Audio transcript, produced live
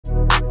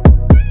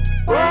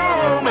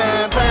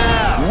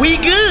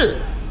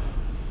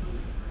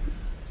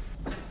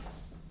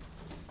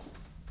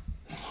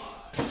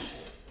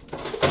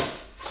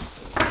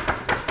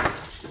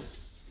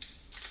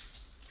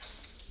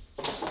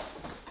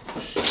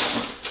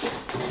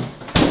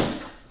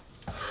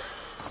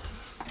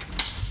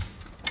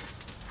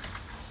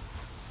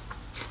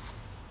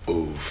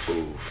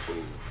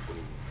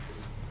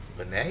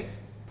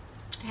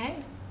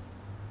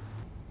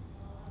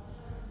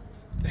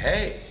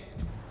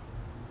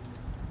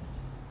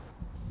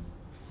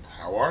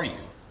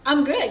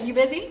I'm good. You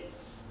busy?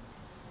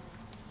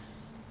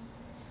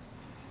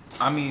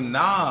 I mean,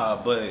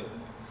 nah, but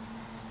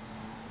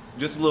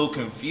just a little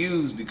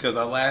confused because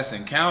our last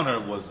encounter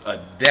was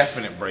a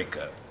definite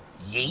breakup.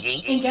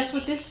 And guess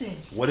what this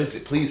is? What is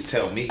it? Please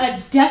tell me.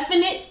 A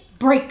definite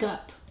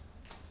breakup.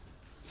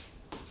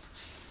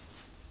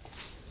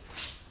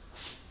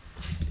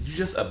 You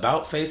just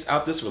about face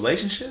out this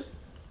relationship?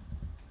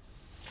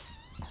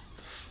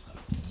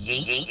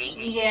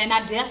 Yeah, and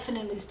I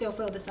definitely still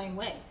feel the same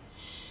way.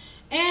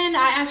 And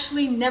I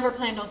actually never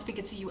planned on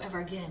speaking to you ever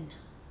again.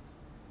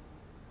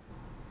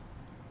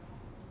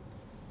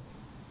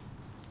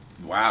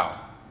 Wow.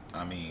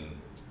 I mean,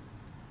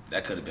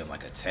 that could have been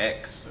like a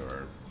text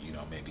or, you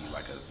know, maybe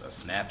like a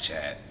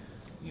Snapchat,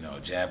 you know,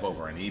 jab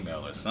over an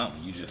email or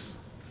something. You just,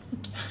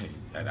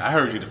 I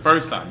heard you the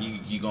first time.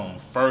 You gonna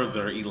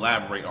further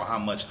elaborate on how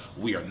much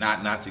we are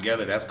not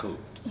together. That's cool.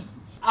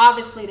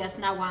 Obviously, that's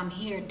not why I'm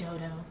here,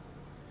 Dodo.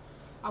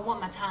 I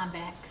want my time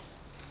back.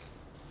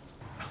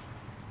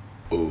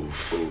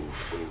 Oof.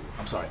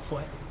 I'm sorry,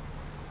 what?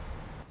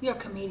 You're a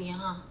comedian,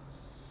 huh?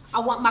 I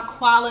want my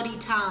quality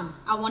time.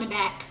 I want it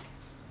back.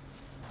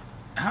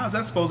 How's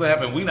that supposed to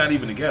happen? We not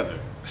even together.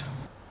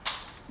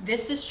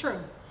 This is true.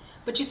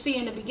 But you see,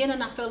 in the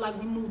beginning, I feel like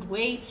we moved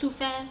way too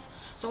fast.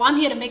 So I'm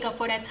here to make up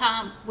for that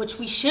time, which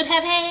we should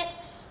have had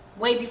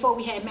way before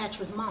we had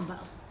Mattress Mambo.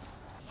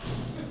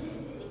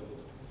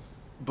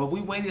 But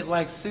we waited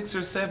like 6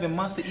 or 7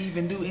 months to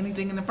even do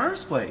anything in the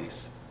first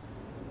place.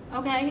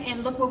 Okay,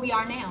 and look where we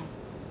are now.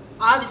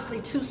 Obviously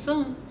too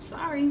soon.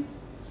 Sorry.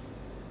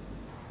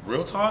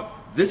 Real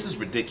talk, this is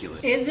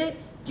ridiculous. Is it?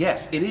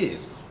 Yes, it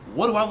is.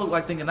 What do I look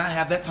like thinking I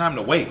have that time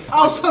to waste?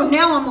 Oh, so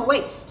now I'm a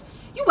waste.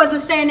 You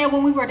wasn't saying that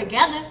when we were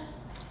together.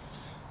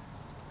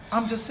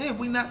 I'm just saying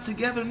we not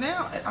together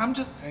now. I'm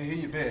just... Hey, here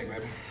your bag,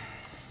 baby.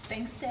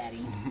 Thanks,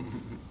 Daddy.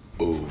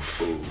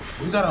 Oof.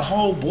 We got a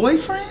whole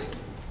boyfriend?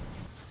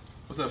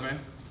 What's up, man?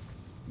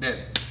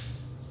 Daddy.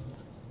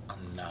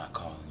 I'm not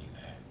calling you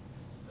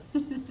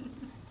that.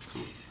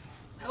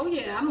 Oh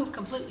yeah, I moved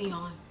completely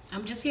on.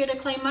 I'm just here to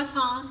claim my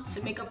time,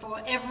 to make up for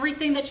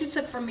everything that you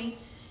took from me,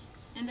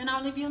 and then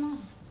I'll leave you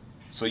alone.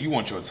 So you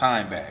want your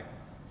time back?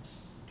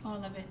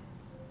 All of it.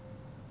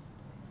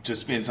 To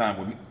spend time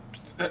with me?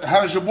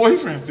 How does your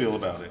boyfriend feel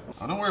about it?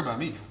 Oh, don't worry about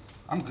me.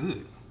 I'm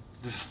good.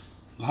 Just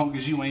long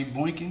as you ain't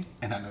boinking,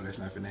 and I know that's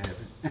not finna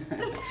happen.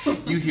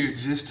 You here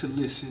just to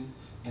listen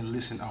and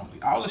listen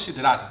only. All the shit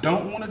that I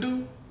don't want to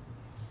do,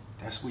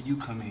 that's where you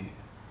come in.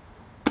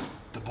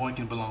 The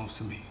boinking belongs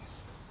to me.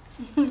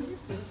 You're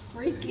so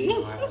freaky. You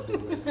know how I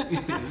do it.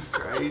 You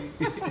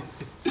crazy.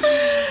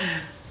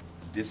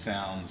 This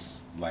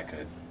sounds like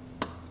a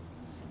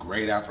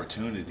great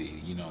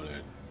opportunity, you know,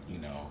 to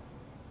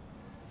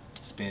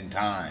spend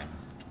time.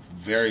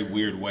 Very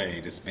weird way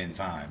to spend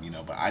time, you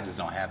know, but I just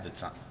don't have the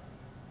time.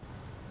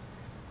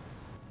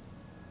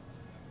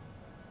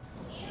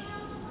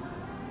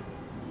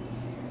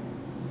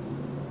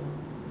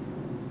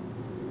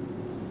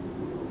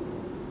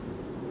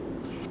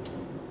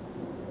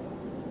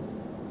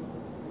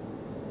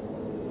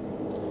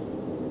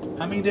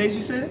 How many days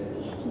you said?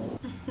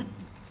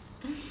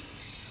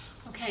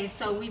 Okay,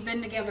 so we've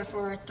been together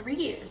for 3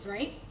 years,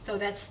 right? So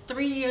that's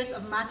 3 years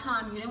of my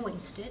time you didn't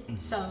waste it.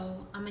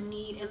 So I'm gonna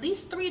need at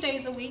least 3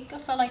 days a week. I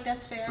feel like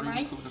that's fair,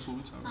 right? Cool. That's what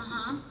we talking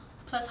about.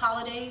 Plus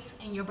holidays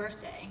and your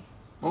birthday.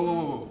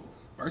 Whoa.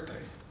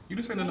 Birthday? You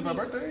didn't say nothing about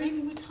birthday? Maybe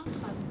we talked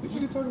about it. We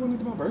didn't talk about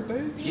anything about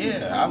birthdays?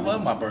 Yeah, I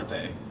love my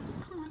birthday.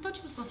 Oh, I thought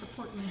you was gonna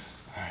support me.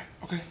 Alright,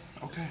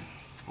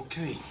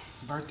 okay.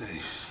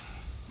 Birthdays.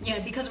 Yeah,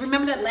 because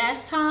remember that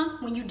last time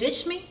when you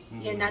ditched me?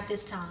 Yeah, not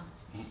this time.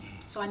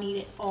 So I need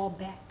it all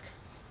back.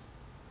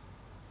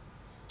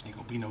 Ain't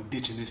gonna be no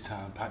ditching this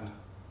time, partner.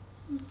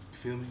 You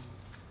feel me?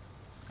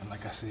 And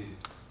like I said,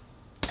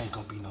 ain't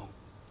gonna be no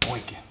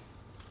boinking.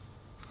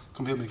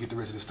 Come help me get the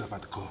rest of this stuff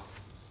out the car.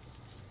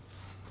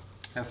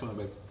 Have fun,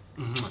 baby.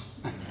 You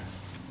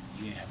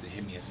didn't have to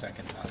hit me a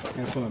second time.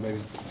 Have fun,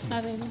 baby. Hi,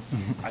 baby.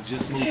 I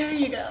just moved. Here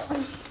you go.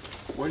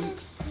 Where you?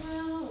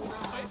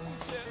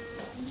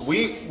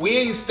 We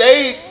ain't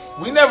stayed.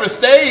 We never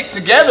stayed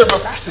together,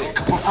 but I said,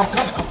 come on, I'm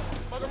coming.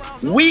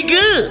 we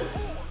good.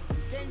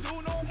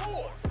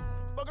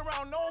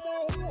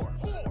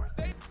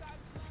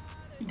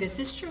 This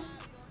is true.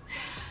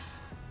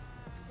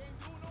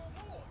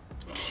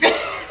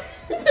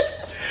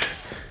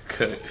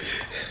 Good.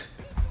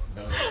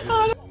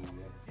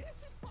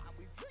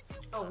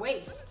 A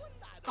waste.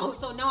 Oh,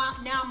 so now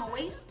I'm a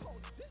waste?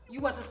 You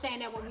wasn't saying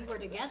that when we were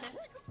together.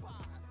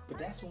 But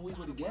that's when we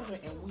were together,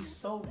 and we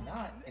so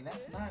not, and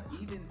that's not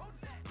even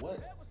what,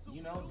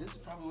 you know, this is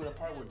probably where the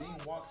part where Dean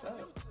walks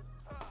up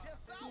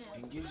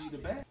and gives you the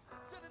bag.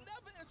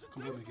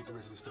 Come help me get the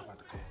rest of this stuff out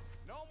the car.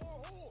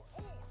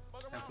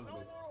 Have fun, baby.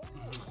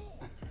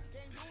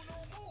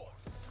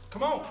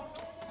 Come on.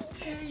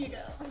 Here you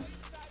go.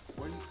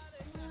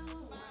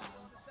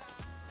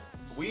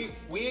 We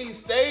ain't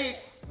stayed.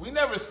 We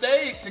never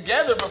stayed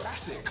together, but I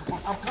said, come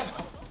on, I'm coming.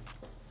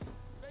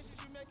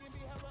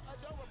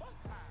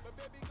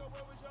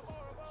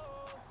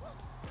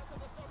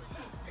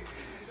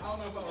 don't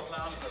know if I was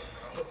loud enough,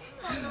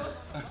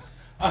 bro.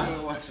 I'm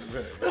gonna watch it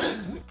back.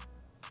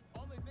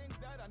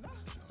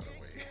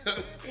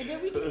 And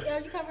then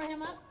you cover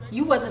him up?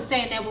 You wasn't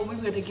saying that when we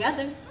were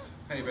together.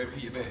 Hey, baby,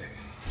 here your bag.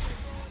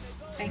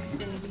 Thanks,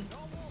 baby.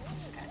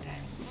 Got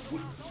that.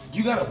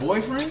 You got a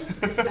boyfriend?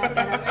 Stop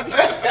that already.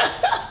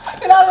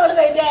 And I was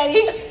say,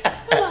 Daddy.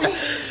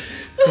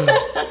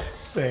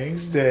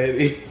 Thanks,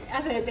 Daddy.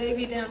 I said,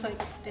 baby. Then I was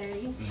like,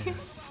 Daddy.